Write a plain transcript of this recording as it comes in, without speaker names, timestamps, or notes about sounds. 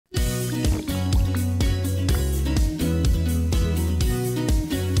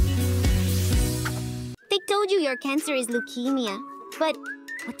told you your cancer is leukemia. But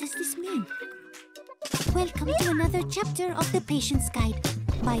what does this mean? Welcome to another chapter of The Patient's Guide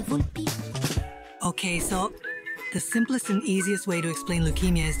by VULPI. Okay, so the simplest and easiest way to explain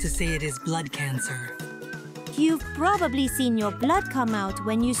leukemia is to say it is blood cancer. You've probably seen your blood come out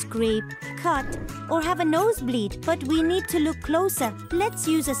when you scrape, cut, or have a nosebleed, but we need to look closer. Let's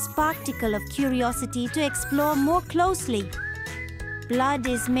use a sparkle of curiosity to explore more closely. Blood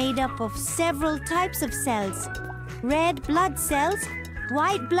is made up of several types of cells: red blood cells,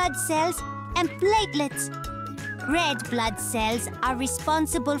 white blood cells, and platelets. Red blood cells are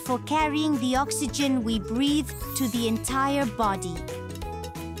responsible for carrying the oxygen we breathe to the entire body.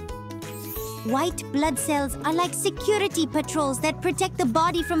 White blood cells are like security patrols that protect the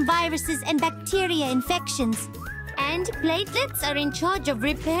body from viruses and bacteria infections. And platelets are in charge of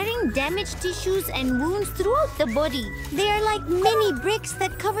repairing damaged tissues and wounds throughout the body. They are like mini bricks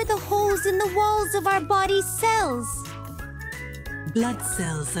that cover the holes in the walls of our body's cells. Blood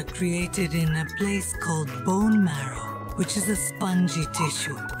cells are created in a place called bone marrow, which is a spongy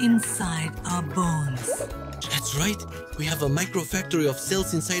tissue inside our bones. That's right. We have a microfactory of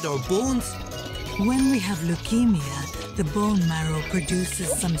cells inside our bones. When we have leukemia, the bone marrow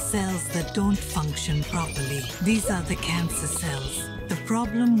produces some cells that don't function properly. These are the cancer cells. The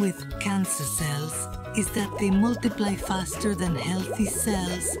problem with cancer cells is that they multiply faster than healthy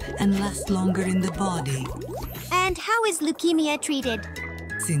cells and last longer in the body. And how is leukemia treated?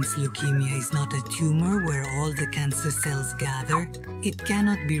 Since leukemia is not a tumor where all the cancer cells gather, it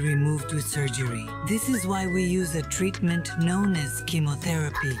cannot be removed with surgery. This is why we use a treatment known as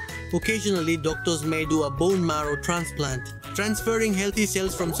chemotherapy. Occasionally, doctors may do a bone marrow transplant, transferring healthy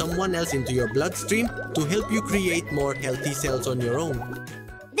cells from someone else into your bloodstream to help you create more healthy cells on your own.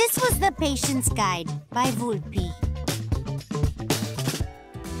 This was The Patient's Guide by VULPI.